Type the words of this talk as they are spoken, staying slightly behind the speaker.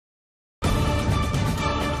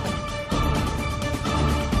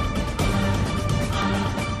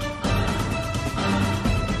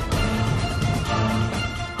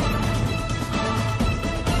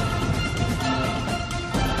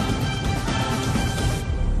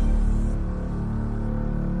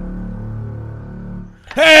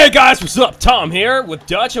Hey guys, what's up? Tom here with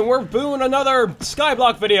Dutch, and we're doing another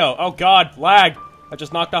SkyBlock video. Oh god, lag. I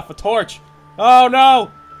just knocked off a torch. Oh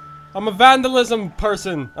no! I'm a vandalism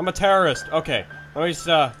person. I'm a terrorist. Okay, let me just,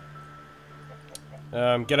 get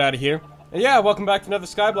out of here. And yeah, welcome back to another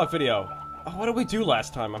SkyBlock video. Oh, what did we do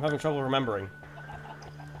last time? I'm having trouble remembering.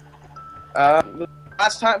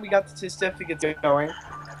 Last time we got the certificates going.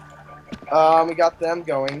 We got them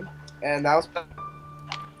going, and that was...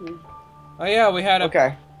 Oh yeah, we had a...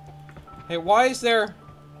 Okay. Hey, why is there...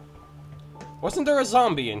 Wasn't there a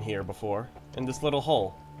zombie in here before? In this little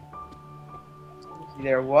hole?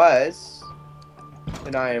 There was.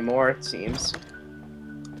 But not anymore, it seems.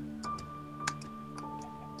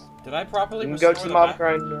 Did I properly You can restore go to the mob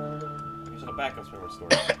grind. These are the backups we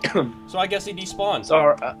restored. So I guess he despawned.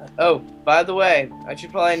 So, oh, by the way, I should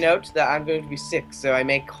probably note that I'm going to be sick, so I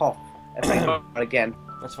may cough if I cough again.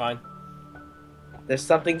 That's fine. There's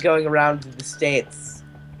something going around in the States.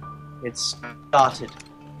 It's started.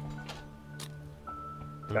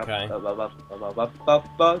 Okay.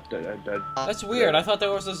 That's weird. I thought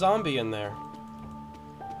there was a zombie in there.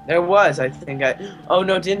 There was, I think. Oh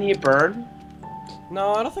no, didn't he burn?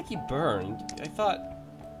 No, I don't think he burned. I thought...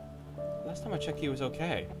 Last time I checked he was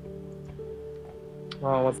okay.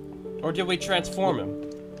 Oh, or did we transform him?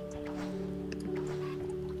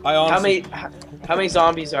 I honestly... How many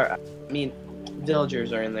zombies are... I mean,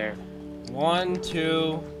 villagers are in there? 1,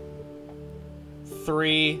 2,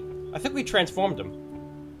 3... I think we transformed him.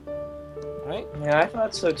 Right? Yeah, I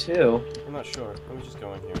thought so too. I'm not sure. Let me just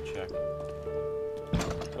go in here and check.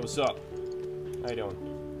 Oh, what's up? How you doing?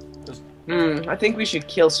 I think we should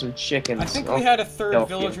kill some chickens. I think we had a third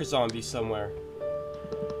villager zombie somewhere.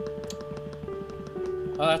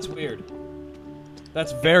 Oh, that's weird.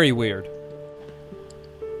 That's very weird.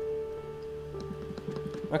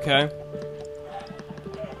 Okay.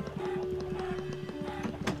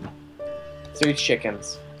 3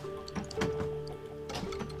 chickens.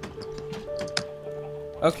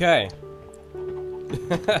 Okay.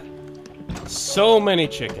 So many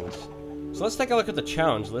chickens. So let's take a look at the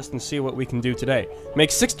challenge list and see what we can do today.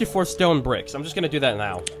 Make 64 stone bricks. I'm just gonna do that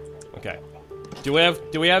now. Okay. Do we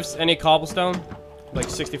have any cobblestone? Like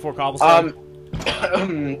 64 cobblestone?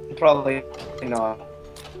 Probably not.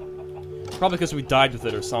 Probably because we died with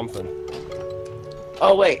it or something.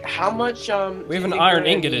 Oh wait, how much we have an iron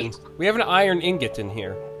ingot in. We have an iron ingot in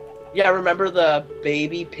here. Yeah, remember the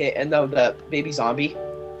baby pit and the baby zombie?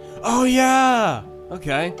 Oh yeah.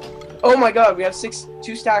 Okay. Oh my god, we have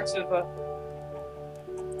 2 stacks of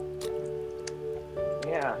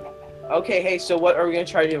yeah. Okay, hey, so what are we gonna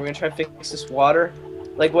try to do? We're gonna try to fix this water?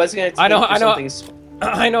 Like, what's it gonna take I know how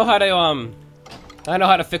to I know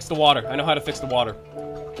how to fix the water. I know how to fix the water.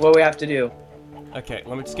 What do we have to do? Okay,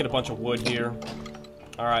 let me just get a bunch of wood here.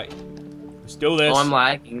 Alright. Let's do this. Oh, I'm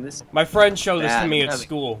lagging. This. My friend showed this to me at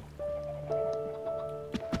school.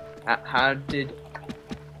 How did...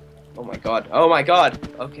 Oh my god. Oh my god!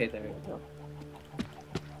 Okay, there we go.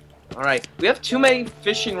 Alright, we have too many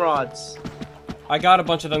fishing rods. I got a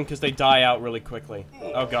bunch of them because they die out really quickly.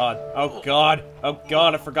 Oh god. Oh god. Oh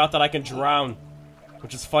god, I forgot that I can drown.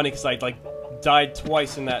 Which is funny because I, like, died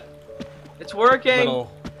twice in that... It's working!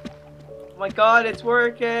 Little... Oh my god, it's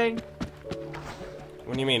working!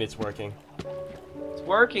 What do you mean it's working? It's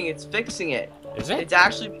working, it's fixing it. Is it? It's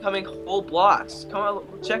actually becoming whole blocks. Come on,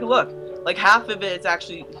 check a look. Like half of it is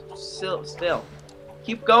actually still.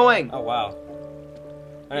 Keep going. Oh wow.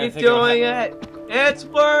 Keep doing it. It's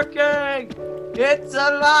working. It's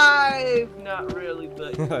alive. Not really,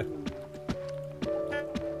 but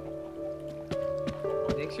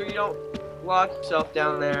make sure you don't lock yourself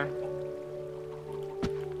down there.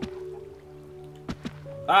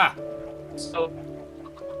 Ah. So,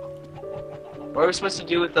 what are we supposed to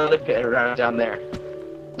do with the other pit around down there?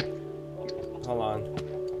 Hold on.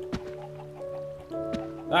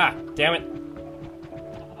 Ah, damn it.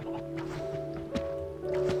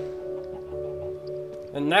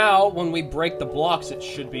 And now, when we break the blocks, it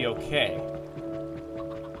should be okay.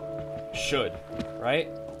 Should, right?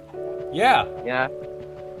 Yeah. Yeah.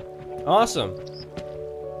 Awesome.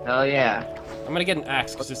 Hell yeah. I'm gonna get an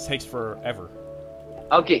axe, because this takes forever.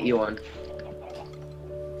 I'll get you one.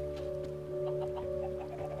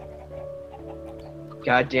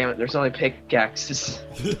 God damn it, there's only pickaxes.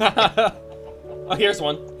 Oh, here's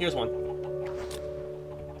one. Here's one.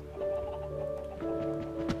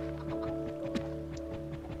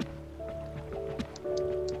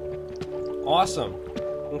 Awesome.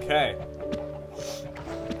 Okay.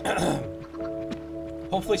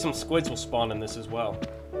 Hopefully some squids will spawn in this as well.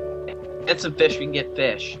 Get some fish, we can get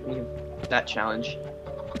fish. We can that challenge.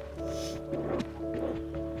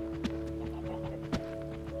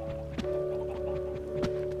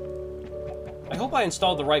 I hope I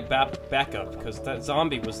installed the right backup, because that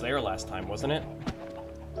zombie was there last time, wasn't it?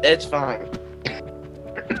 It's fine.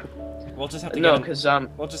 We'll just have to No, get because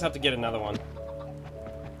we'll just have to get another one.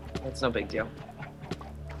 it's no big deal.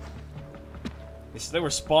 They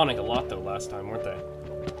were spawning a lot though last time, weren't they?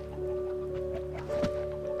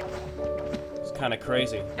 It's kind of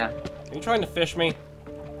crazy. Yeah. Are you trying to fish me?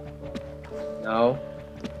 No.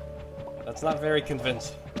 That's not very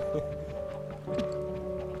convincing.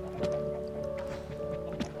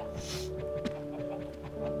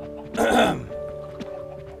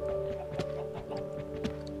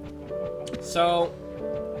 So,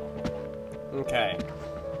 okay.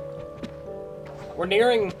 We're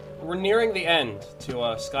nearing the end to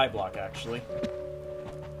SkyBlock actually.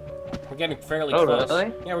 We're getting fairly close.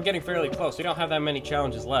 Really? Yeah, we're getting fairly close. We don't have that many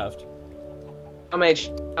challenges left. How many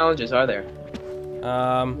challenges are there?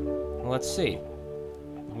 Let's see.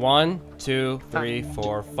 1, 2, 3,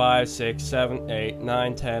 4, 5, 6, 7, 8,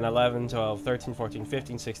 9, 10, 11, 12, 13, 14,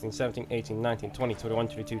 15, 16, 17, 18, 19, 20, 21,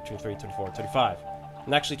 22, 23, 24, 25.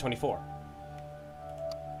 And actually 24.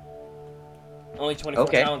 Only 24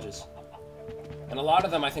 challenges. And a lot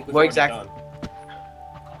of them I think we've already done.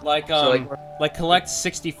 Like, like collect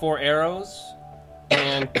 64 arrows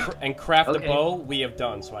and craft a bow, we have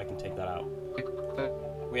done, so I can take that out.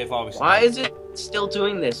 We have obviously Why is it still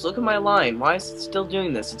doing this? Look at my line. Why is it still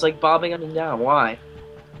doing this? It's like bobbing up and down. Why?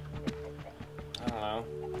 I don't know.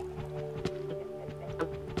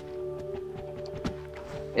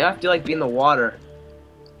 You have to like be in the water.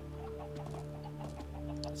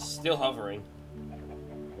 It's still hovering.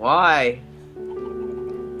 Why?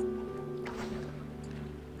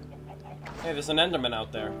 Hey, there's an Enderman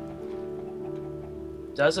out there.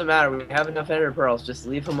 Doesn't matter. We have enough ender pearls. Just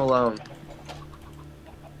leave him alone.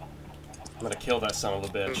 I'm gonna kill that son of a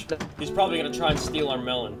bitch. He's probably gonna try and steal our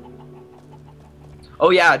melon. Oh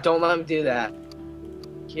yeah, don't let him do that.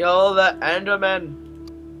 Kill the Enderman.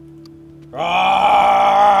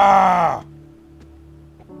 Ah!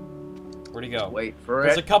 Where'd he go? Wait for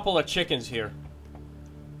There's it. a couple of chickens here.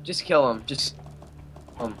 Just kill him. Just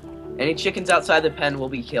any chickens outside the pen will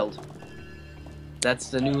be killed. That's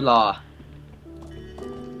the new law.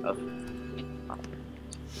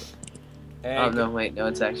 Hey, Oh no, wait, no,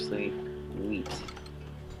 it's actually wheat.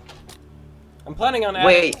 I'm planning on adding...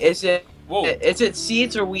 Wait, is it? Whoa. Is it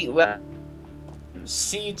seeds or wheat?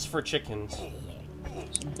 Seeds for chickens.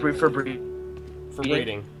 For breeding. For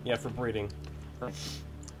breeding. Yeah, for breeding.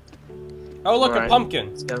 Oh, look, a pumpkin.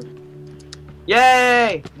 Let's go.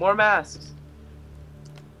 Yay! More masks.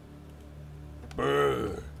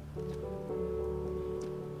 Brr.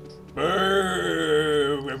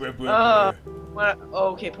 Brr.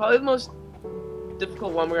 Okay, probably the most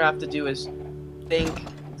difficult one we're gonna have to do is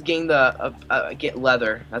getting the get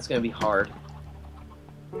leather. That's gonna be hard.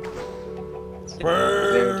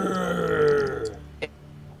 Brr.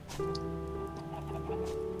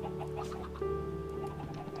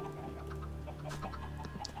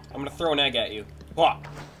 I'm gonna throw an egg at you. Wah.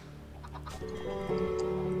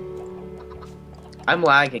 I'm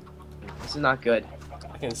lagging. This is not good.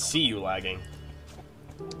 I can see you lagging.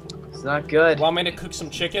 It's not good. Want me to cook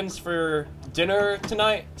some chickens for dinner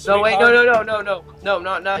tonight? No, wait, no,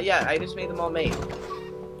 not yet. I just made them all made.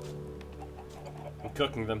 I'm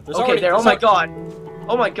cooking them. There's Okay, there. Oh my god.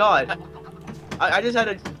 Oh my god. I just had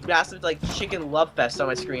a massive like chicken love fest on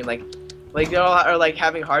my screen. Like they all are like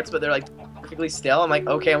having hearts, but they're like perfectly still. I'm like,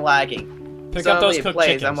 okay, I'm lagging. Pick up those cooked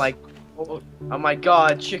chickens. I'm like, oh my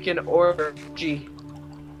god, chicken orgy.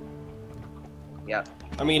 Yeah.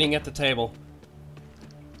 I'm eating at the table.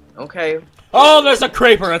 Okay. Oh, there's a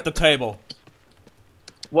creeper at the table.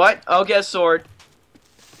 What? I'll get a sword.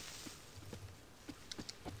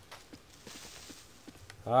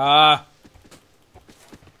 Ah.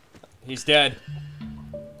 He's dead.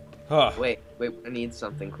 Huh. Wait, I need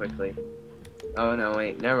something quickly. Oh no,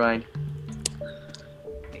 wait, never mind.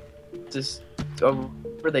 Just over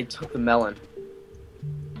where they took the melon.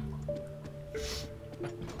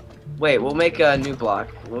 Wait, we'll make a new block.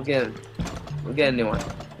 We'll get a new one.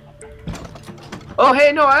 Oh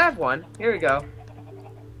hey, no, I have one. Here we go.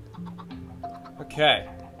 Okay.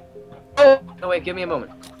 Oh no, wait, give me a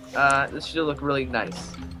moment. This should look really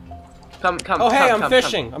nice. Come. Oh hey, come, I'm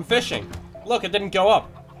fishing. I'm fishing. Look, it didn't go up.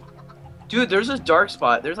 Dude, there's a dark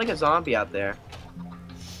spot. There's like a zombie out there.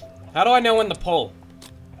 How do I know when to pull?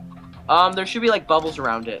 There should be like bubbles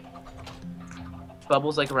around it.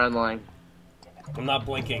 Bubbles like around the line. I'm not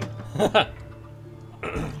blinking.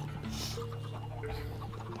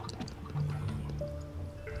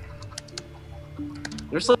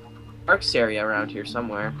 There's like a darks area around here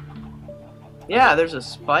somewhere. Yeah, there's a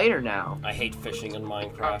spider now. I hate fishing in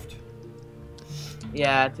Minecraft.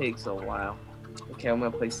 Yeah, it takes a while. Okay, I'm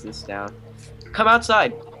gonna place this down. Come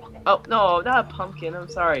outside. Oh no, not a pumpkin. I'm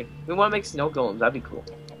sorry. We want to make snow golems. That'd be cool.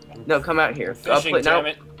 No, come out here. I'm fishing, No. damn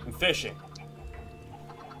it! I'm fishing.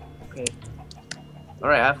 Okay. All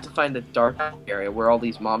right, I have to find the dark area where all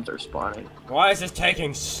these mobs are spawning. Why is this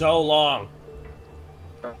taking so long?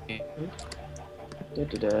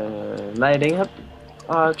 Lighting up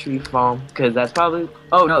tree farm, because that's probably.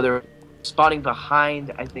 Oh no, they're spawning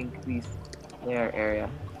behind. I think their area.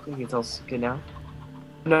 I think it's all good now.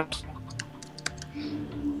 No.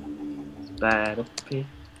 Spider pig.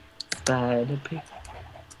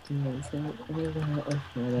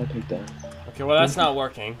 Okay, well that's not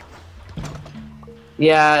working.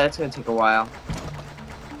 Yeah, it's gonna take a while.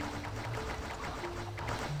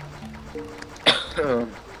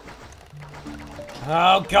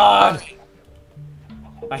 Oh god!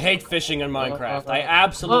 I hate fishing in Minecraft. I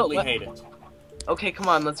absolutely hate it. Okay, come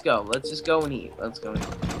on, let's go. Let's just go and eat. Let's go and eat.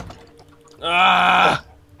 Ah!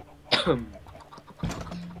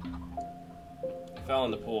 Fell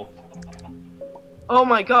in the pool. Oh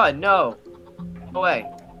my god, no! Go away.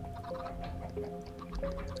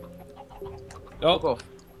 Oh. Go.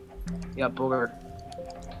 Yeah, booger.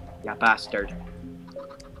 Yeah, bastard.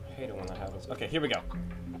 I hate it when that happens. Okay, here we go.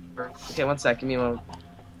 Okay, one sec. Give me a moment.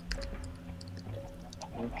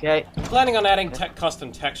 Okay. I'm planning on adding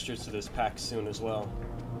custom textures to this pack soon as well.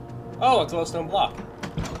 Oh, a glowstone block.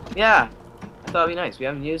 Yeah. I thought it'd be nice. We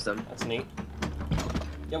haven't used them. That's neat.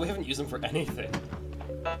 Yeah, we haven't used them for anything.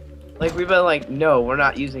 Like, we've been like, no, we're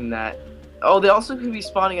not using that. Oh, they also could be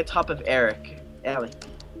spawning atop of Eric. Ellie.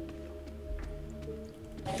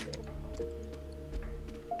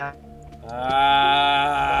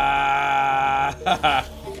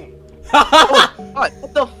 Oh, what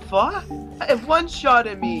the fuck? It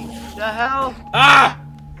one-shotted me. The hell? Ah!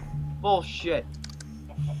 Bullshit.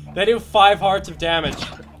 They do 5 hearts of damage.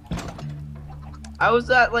 I was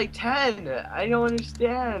at like 10. I don't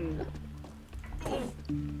understand.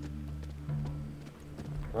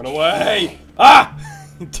 Run away! Ah!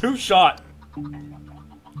 2 shot.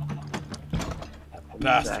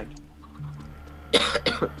 Bastard.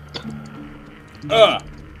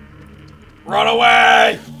 Run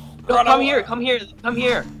away! No, Run come away! here, come here, come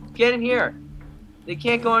here. Get in here. They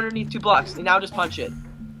can't go underneath 2 blocks. They now just punch it.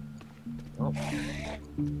 Oh.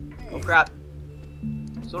 Oh crap.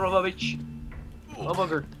 Son of a bitch. Oh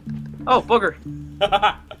booger. Oh booger.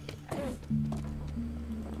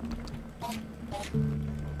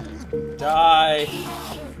 Die.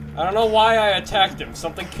 I don't know why I attacked him.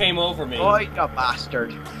 Something came over me. Oh, you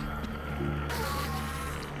bastard.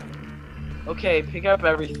 Okay, pick up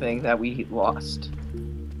everything that we lost.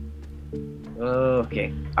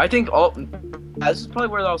 Okay. I think all... This is probably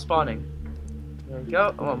where they're all spawning. There we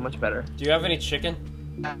go. Oh, much better. Do you have any chicken?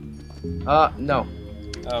 No.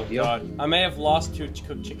 Oh god. I may have lost 2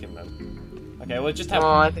 cooked chicken then. Okay, well just have... Oh,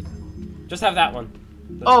 I think... Just have that one.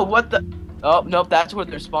 Oh, what the... Oh, nope, that's where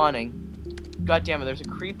they're spawning. God damn it, there's a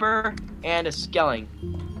creeper and a skeleton.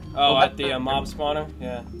 Oh, at the mob spawner?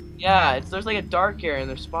 Yeah. Yeah, there's like a dark area and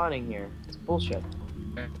they're spawning here. It's bullshit.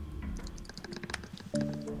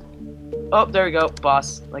 Oh, there we go,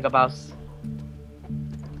 boss. Like a boss.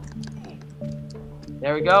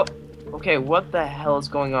 There we go. Okay, what the hell is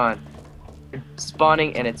going on?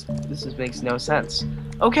 Spawning and makes no sense.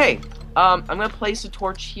 Okay, I'm gonna place a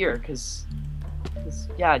torch here, cause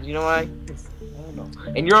yeah, do you know why? I don't know.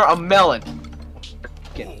 And you're a melon.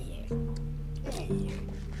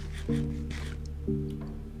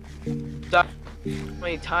 Stop. How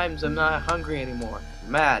many times I'm not hungry anymore.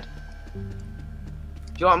 I'm mad.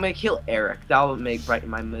 Do you want me to kill Eric? That'll brighten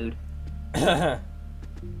my mood.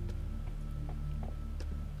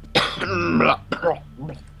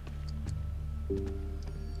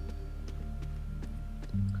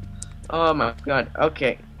 Oh my god.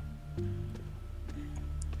 Okay.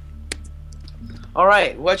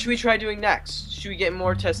 Alright, what should we try doing next? Should we get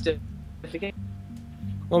more testification?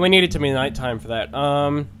 Well, we need it to be nighttime for that.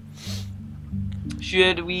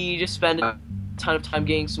 Should we just spend a ton of time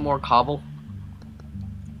getting some more cobble?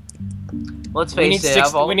 Let's face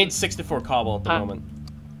it, we need 64 cobble at the moment.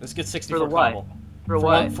 Let's get 64 For the what? cobble. For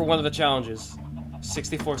what? For one of the challenges.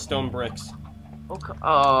 64 stone bricks. Okay.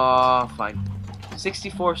 Fine.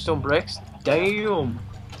 64 stone bricks? Damn!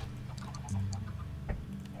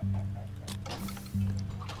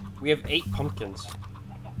 We have 8 pumpkins.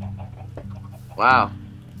 Wow.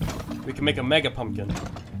 We can make a mega pumpkin.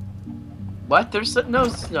 What? There's no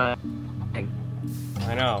snow.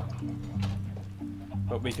 I know.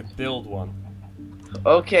 But we could build one.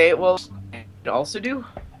 Okay, well, we could also do?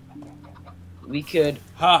 We could...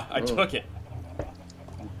 Ha! I took it.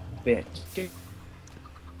 Bitch.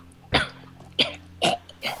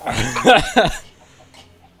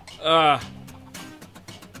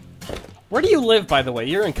 Where do you live, by the way?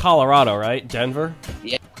 You're in Colorado, right? Denver?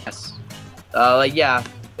 Yes. Yeah.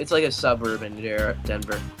 It's like a suburb in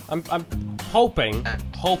Denver. I'm hoping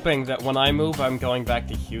that when I move, I'm going back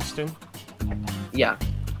to Houston. Yeah.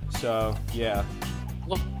 So, yeah.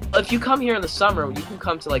 Well, if you come here in the summer, you can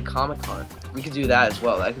come to, like, Comic-Con. We could do that as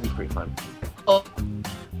well. That could be pretty fun. Oh.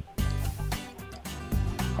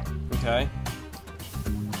 Okay.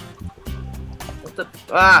 What the...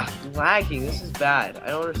 lagging. This is bad. I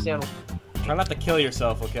don't understand. Try not to kill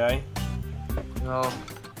yourself, okay? No.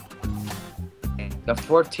 The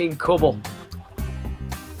 14 kobo.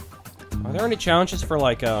 Are there any challenges for,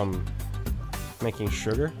 like, making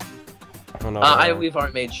sugar? Oh, no. We've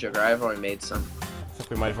already made sugar. I've already made some. I think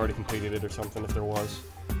we might have already completed it or something if there was.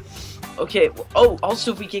 Okay. Oh,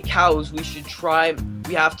 also, if we get cows, we should try.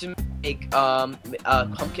 We have to make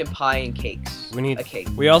pumpkin pie and cakes. We need a cake.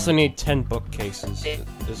 We also need 10 bookcases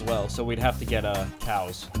as well, so we'd have to get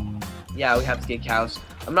cows. Yeah, we have to get cows.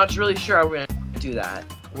 I'm not really sure how we're gonna do that.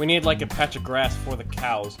 We need like a patch of grass for the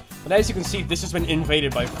cows. But as you can see, this has been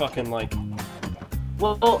invaded by fucking like.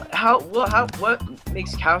 What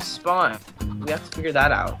makes cows spawn? We have to figure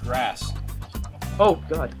that out. Grass. Oh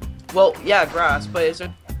god. Well, yeah, grass. But is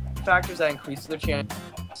there factors that increase their chance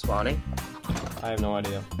of spawning? I have no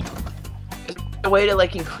idea. Is there a way to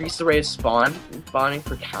like increase the rate of spawning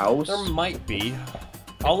for cows? There might be.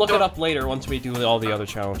 I'll look it up later once we do all the other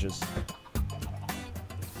challenges.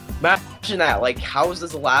 Imagine that, like, cows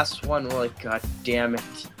is the last one, we're like, god damn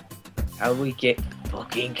it. How do we get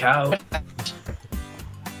fucking cows?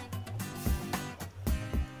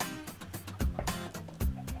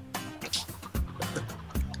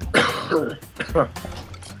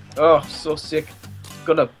 Oh, so sick.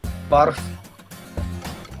 Gonna barf.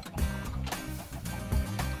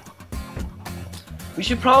 We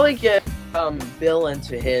should probably get, Bill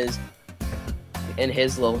into his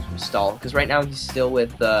little stall, because right now he's still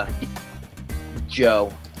with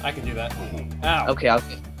Joe. I can do that. Ow. Okay,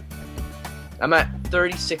 I'm at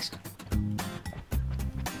 36.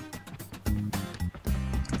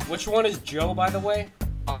 Which one is Joe, by the way?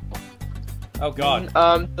 Oh god.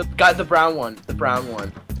 The brown one. The brown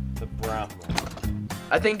one. The brown one.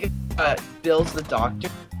 I think Bill's the doctor.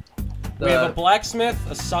 We have a blacksmith,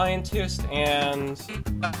 a scientist, and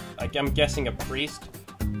I'm guessing a priest.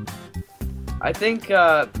 I think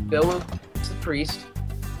Bill was the priest.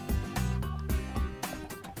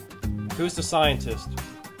 Who's the scientist?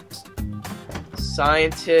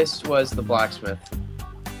 Scientist was the blacksmith.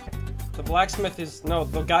 The blacksmith is no,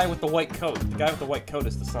 the guy with the white coat. The guy with the white coat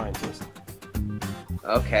is the scientist.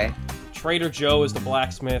 Okay. Trader Joe is the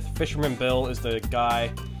blacksmith. Fisherman Bill is the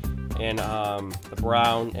guy in the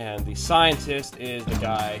brown, and the scientist is the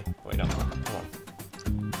guy. Wait, no, hold on.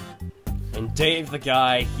 And Dave, the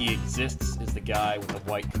guy he exists, is the guy with the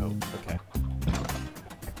white coat. Okay.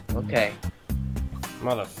 Okay.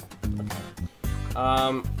 Okay.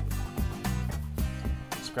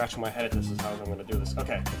 Scratching my head at this is how I'm gonna do this.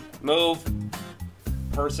 Okay. Move.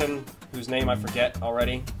 Person whose name I forget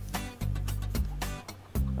already.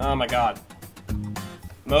 Oh my god.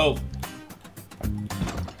 Move.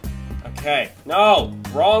 Okay. No!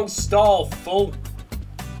 Wrong stall, fool!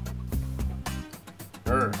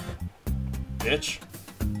 Bitch.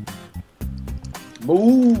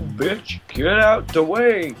 Move, bitch. Get out the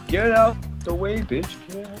way. Get out the way, bitch.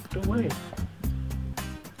 Get out the way.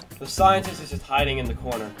 The scientist is just hiding in the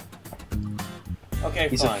corner. Okay,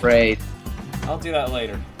 He's fine. afraid. I'll do that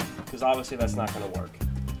later. Because obviously that's not gonna work.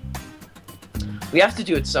 We have to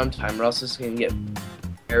do it sometime, or else it's gonna get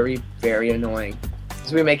very, very annoying.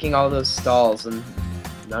 Because we're making all those stalls and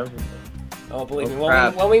none of them. Oh, believe me,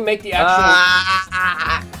 crap. when we make the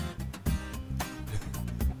actual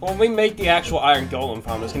when we make the actual Iron Golem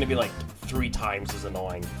farm, it's gonna be like 3 times as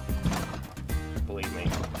annoying. Believe me.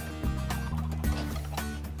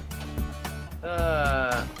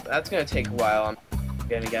 That's gonna take a while, I'm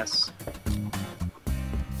gonna guess.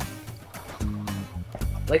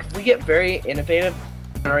 Like, if we get very innovative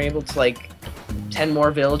and are able to, like, 10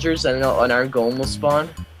 more villagers, and an Iron Golem will spawn.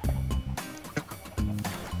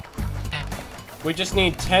 We just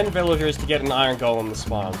need 10 villagers to get an Iron Golem to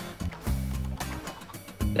spawn.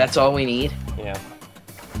 That's all we need? Yeah.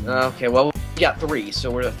 Okay, well, we got 3,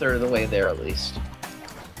 so we're a third of the way there, at least.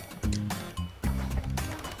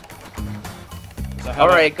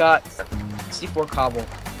 Alright, got 64 cobble.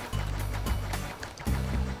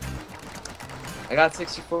 I got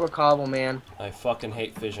 64 cobble, man. I fucking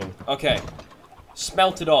hate fission. Okay.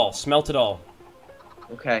 Smelt it all. Smelt it all.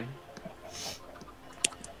 Okay.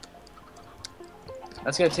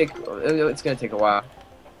 That's gonna take... It's gonna take a while.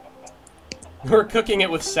 We're cooking it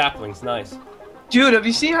with saplings. Nice. Dude, have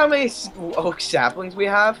you seen how many oak saplings we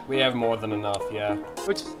have? We have more than enough, yeah.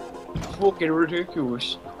 Which is fucking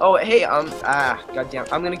ridiculous. Oh, hey, goddamn,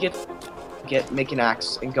 I'm gonna make an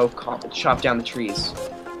axe and go chop down the trees.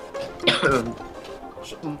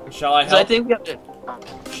 Shall I help? I think we have to.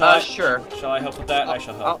 Sure. Shall I help with that? I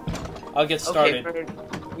shall help. I'll get started. Okay,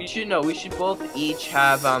 we should both each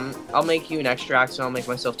have, I'll make you an extra axe and I'll make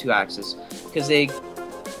myself 2 axes. Because the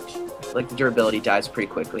durability dies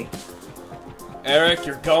pretty quickly. Eric,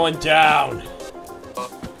 you're going down.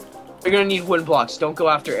 You're gonna need wooden blocks. Don't go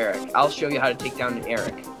after Eric. I'll show you how to take down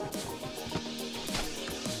Eric.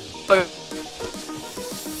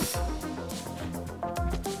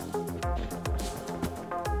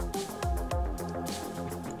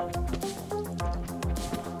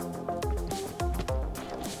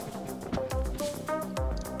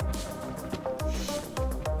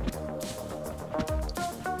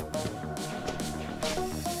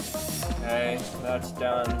 Okay, that's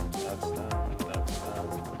done. That's done. That's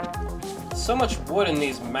done. So much wood in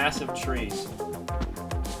these massive trees.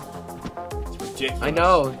 It's ridiculous. I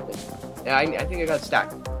know. Yeah, I think I got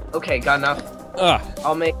stacked. Okay, got enough. Ugh.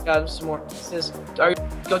 I'll make some more.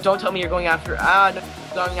 Don't tell me you're going after. No,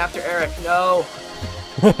 going after Eric. No.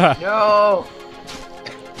 No.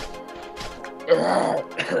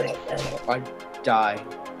 I die.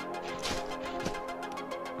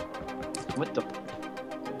 What the?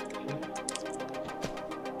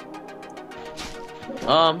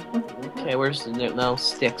 Okay, where's the no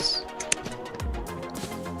sticks?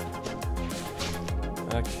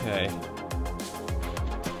 Okay.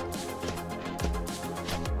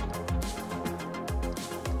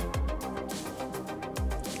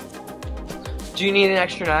 Do you need an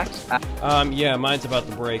extra axe? Yeah, mine's about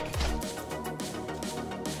to break.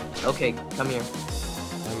 Okay, come here.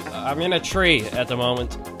 I'm in a tree at the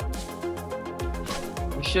moment.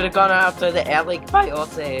 You should have gone after the Alec by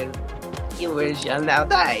yourself. You shall now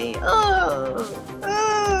die. Oh.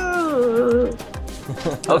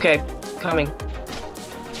 Okay, coming.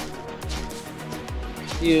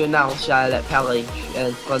 You now shall perish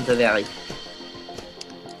from the valley.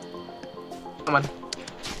 Come on.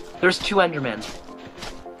 There's 2 Endermen.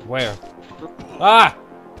 Where? Ah!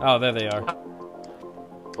 Oh, there they are.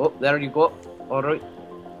 Oh, there you go. Alright.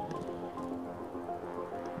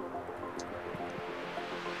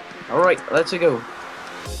 Alright, let's go.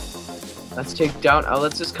 Let's take down,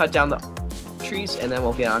 let's just cut down the trees and then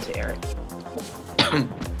we'll get on to Eric.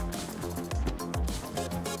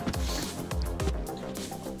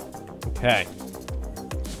 Okay.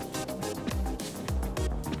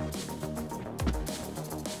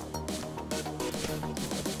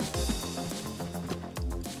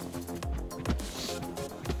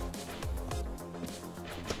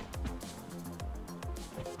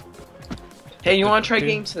 Hey, you want to try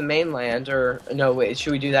getting to the mainland, or no? Wait,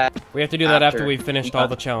 should we do that? We have to do that after we finished all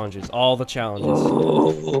the challenges. All the challenges.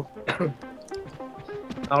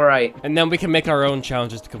 All right. And then we can make our own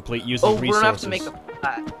challenges to complete using resources. We're gonna have to make a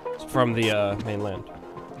flag. From the mainland.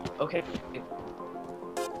 Okay.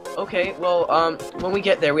 Okay. Well, when we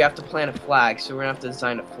get there, we have to plant a flag. So we're gonna have to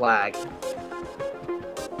design a flag.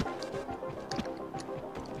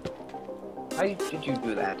 How did you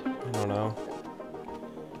do that? I don't know.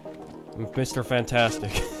 I'm Mr.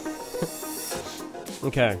 Fantastic.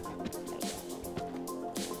 Okay.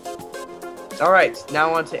 Alright,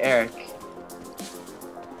 now on to Eric.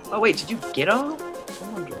 Oh wait, did you get all? I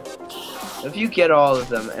wonder. If you get all of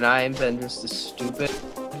them, and I am been just as stupid.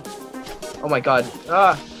 Oh my god.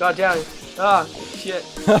 Ah, god damn it. Ah, shit.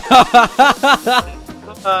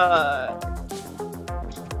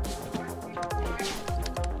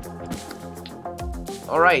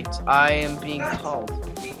 Alright, I am being called.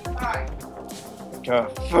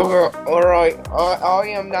 Alright, I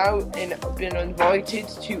am now been invited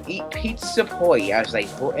to eat pizza pie, as they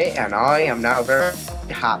put it, and I am now very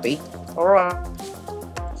happy. Alright.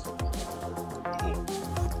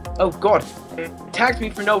 Oh god, it attacked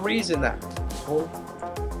me for no reason then.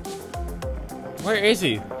 Where is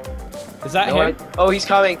he? Is that him? Oh, he's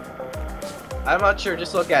coming. I'm not sure,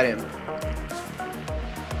 just look at him.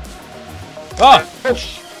 Oh!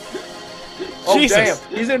 Oh Jesus.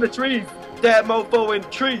 damn, he's in the trees. That mofo in the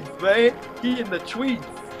trees, man. He in the trees.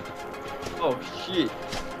 Oh shit.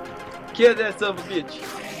 Kill that son of a bitch.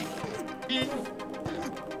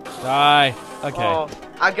 Die. Okay. Oh,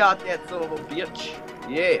 I got that son of a bitch.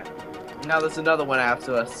 Yeah. Now there's another one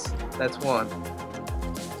after us. That's one.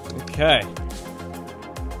 Okay.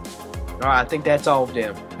 Alright, I think that's all of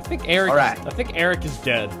them. I think Eric. Alright. I think Eric is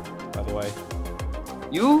dead. By the way.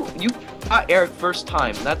 You got Eric first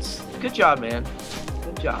time. That's good job, man.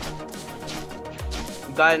 Good job.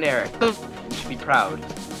 got an error. You should be proud.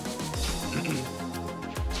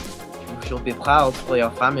 You should be proud for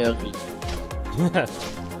your family.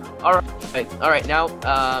 Alright, now,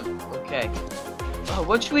 okay.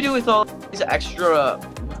 What should we do with all these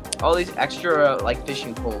extra, like,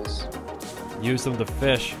 fishing poles? Use them to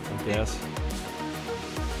fish, I guess.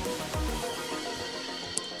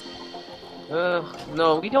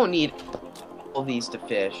 No, we don't need all these to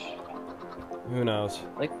fish. Who knows?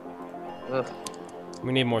 Like,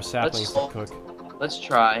 we need more saplings to cook. Let's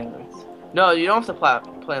try. No, you don't have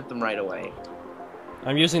to plant them right away.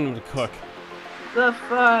 I'm using them to cook. The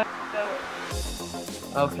fuck?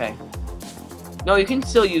 Okay. No, you can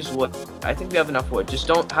still use wood. I think we have enough wood. Just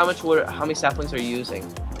don't. How much wood? How many saplings are you using?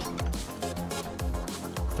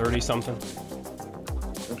 30 something.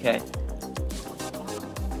 Okay.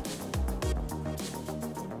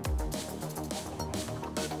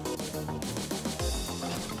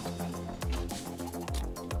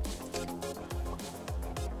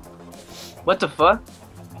 What the fuck?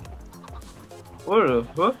 What the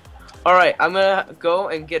fuck? Alright, I'm gonna go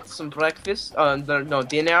and get some breakfast, no,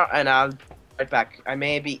 dinner, and I'll be right back. I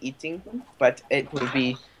may be eating, but it will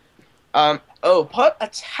be, put a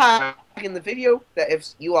tag in the video that if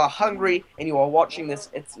you are hungry and you are watching this,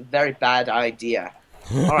 it's a very bad idea.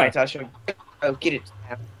 Alright, I'll get it.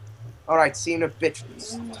 Alright, see you in a bit,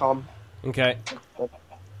 Tom. Okay.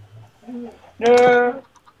 No.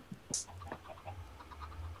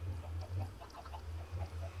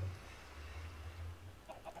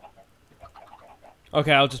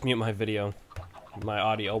 Okay, I'll just mute my audio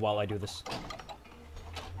while I do this.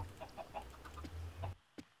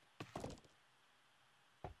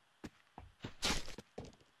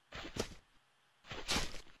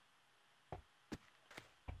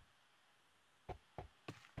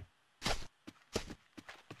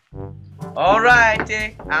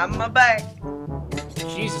 Alrighty, I'm back.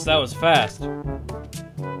 Jesus, that was fast.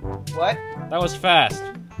 What? That was fast.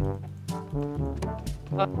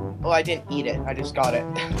 Oh, I didn't eat it. I just got it.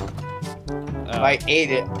 If I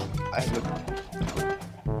ate it, I would.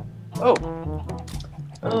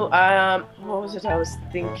 What was it I was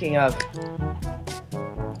thinking of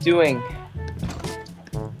doing?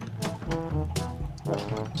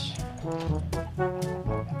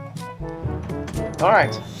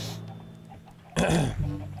 Alright.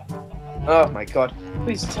 Oh my god.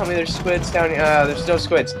 Please tell me there's squids down here. There's no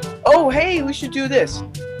squids. Oh, hey, we should do this.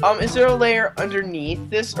 Is there a layer underneath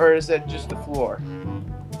this, or is it just the floor?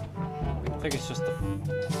 I think it's just the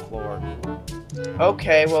floor.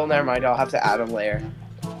 Okay, well, never mind. I'll have to add a layer.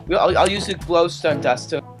 I'll use the glowstone dust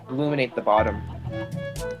to illuminate the bottom.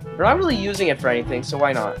 We're not really using it for anything, so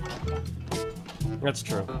why not? That's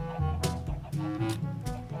true.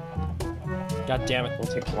 God damn it.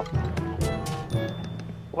 We'll take one.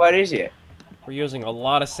 What is it? We're using a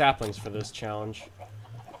lot of saplings for this challenge.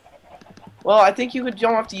 Well, I think you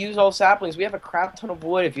don't have to use all saplings. We have a crap ton of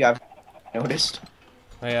wood, if you haven't noticed.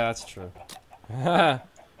 Oh, yeah, that's true.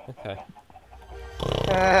 Okay.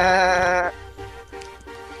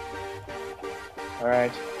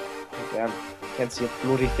 Alright. Damn. Can't see a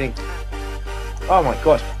bloody thing. Oh my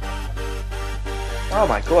god. Oh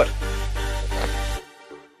my god.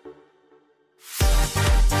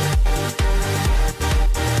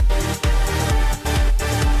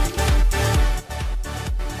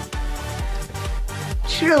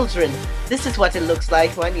 Children, this is what it looks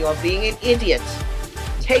like when you are being an idiot.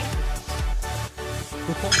 Take.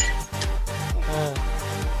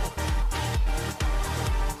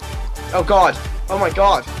 Oh god. Oh my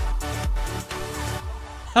god.